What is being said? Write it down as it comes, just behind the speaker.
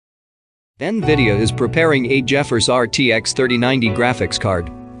Nvidia is preparing a GeForce RTX 3090 graphics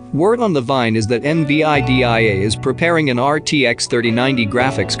card. Word on the vine is that Nvidia is preparing an RTX 3090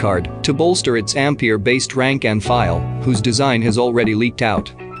 graphics card to bolster its Ampere-based rank and file, whose design has already leaked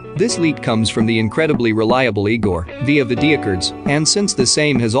out. This leak comes from the incredibly reliable Igor via videocards, and since the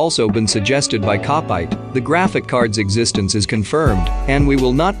same has also been suggested by Copite, the graphic card's existence is confirmed, and we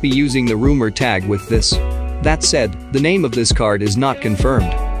will not be using the rumor tag with this. That said, the name of this card is not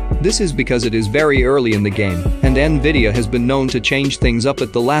confirmed. This is because it is very early in the game, and Nvidia has been known to change things up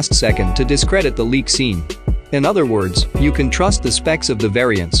at the last second to discredit the leak scene. In other words, you can trust the specs of the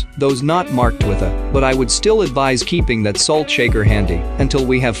variants, those not marked with a, but I would still advise keeping that salt shaker handy until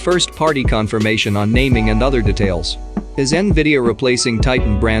we have first-party confirmation on naming and other details. Is Nvidia replacing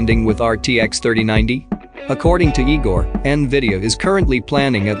Titan branding with RTX 3090? According to Igor, Nvidia is currently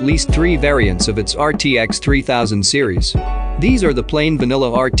planning at least 3 variants of its RTX 3000 series. These are the plain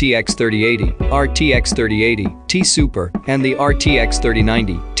vanilla RTX 3080, RTX 3080, Ti Super, and the RTX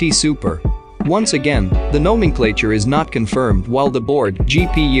 3090, Ti Super. Once again, the nomenclature is not confirmed while the board,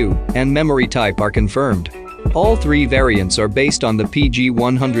 GPU, and memory type are confirmed. All 3 variants are based on the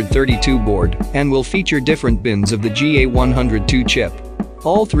PG132 board and will feature different bins of the GA102 chip.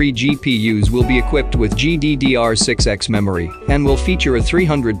 All 3 GPUs will be equipped with GDDR6X memory and will feature a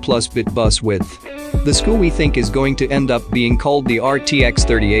 300+ bit bus width. The SKU we think is going to end up being called the RTX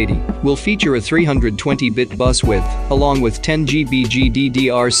 3080 will feature a 320-bit bus width along with 10GB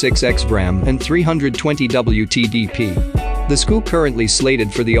GDDR6X RAM and 320 WTDP. The SKU currently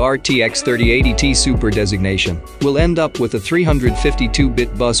slated for the RTX 3080 Ti Super designation will end up with a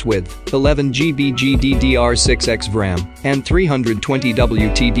 352-bit bus width, 11GB GDDR6X RAM, and 320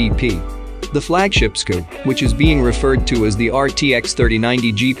 WTDP. The flagship SKU, which is being referred to as the RTX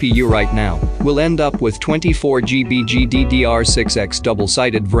 3090 GPU right now, will end up with 24GB GDDR6X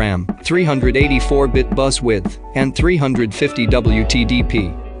double-sided RAM, 384-bit bus width, and 350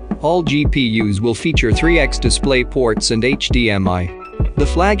 WTDP. All GPUs will feature 3x display ports and HDMI. The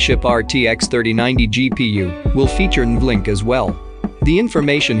flagship RTX 3090 GPU will feature NVLink as well. The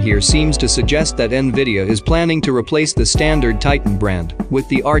information here seems to suggest that Nvidia is planning to replace the standard Titan brand with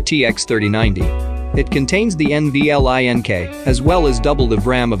the RTX 3090. It contains the NVLink as well as double the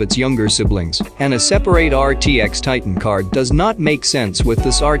RAM of its younger siblings, and a separate RTX Titan card does not make sense with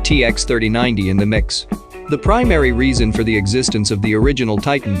this RTX 3090 in the mix. The primary reason for the existence of the original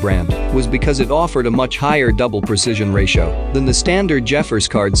Titan brand was because it offered a much higher double precision ratio than the standard GeForce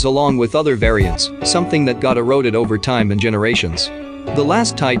cards along with other variants, something that got eroded over time and generations. The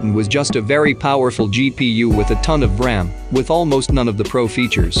last Titan was just a very powerful GPU with a ton of RAM, with almost none of the pro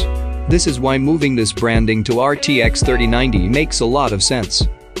features. This is why moving this branding to RTX 3090 makes a lot of sense.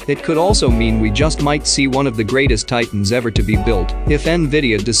 It could also mean we just might see one of the greatest Titans ever to be built if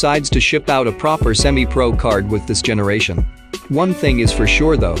Nvidia decides to ship out a proper semi-pro card with this generation. One thing is for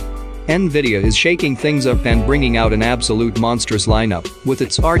sure though. Nvidia is shaking things up and bringing out an absolute monstrous lineup with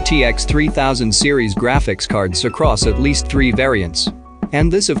its RTX 3000 series graphics cards across at least 3 variants.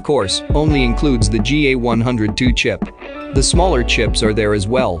 And this of course only includes the GA102 chip. The smaller chips are there as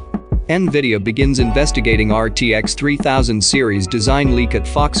well. Nvidia begins investigating RTX 3000 series design leak at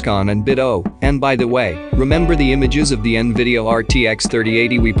Foxconn and BitO, and by the way, remember the images of the Nvidia RTX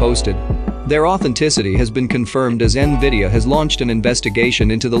 3080 we posted? Their authenticity has been confirmed as Nvidia has launched an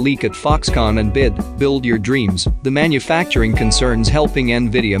investigation into the leak at Foxconn and Build Your Dreams, the manufacturing concerns helping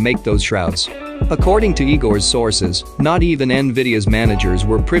Nvidia make those shrouds. According to Igor's sources, not even Nvidia's managers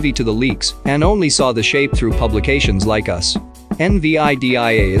were privy to the leaks and only saw the shape through publications like us.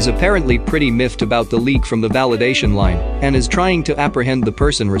 Nvidia is apparently pretty miffed about the leak from the validation line and is trying to apprehend the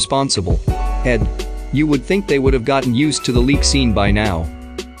person responsible. Ed, you would think they would have gotten used to the leak scene by now.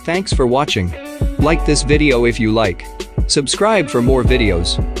 Thanks for watching. Like this video if you like. Subscribe for more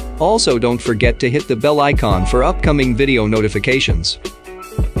videos. Also don't forget to hit the bell icon for upcoming video notifications.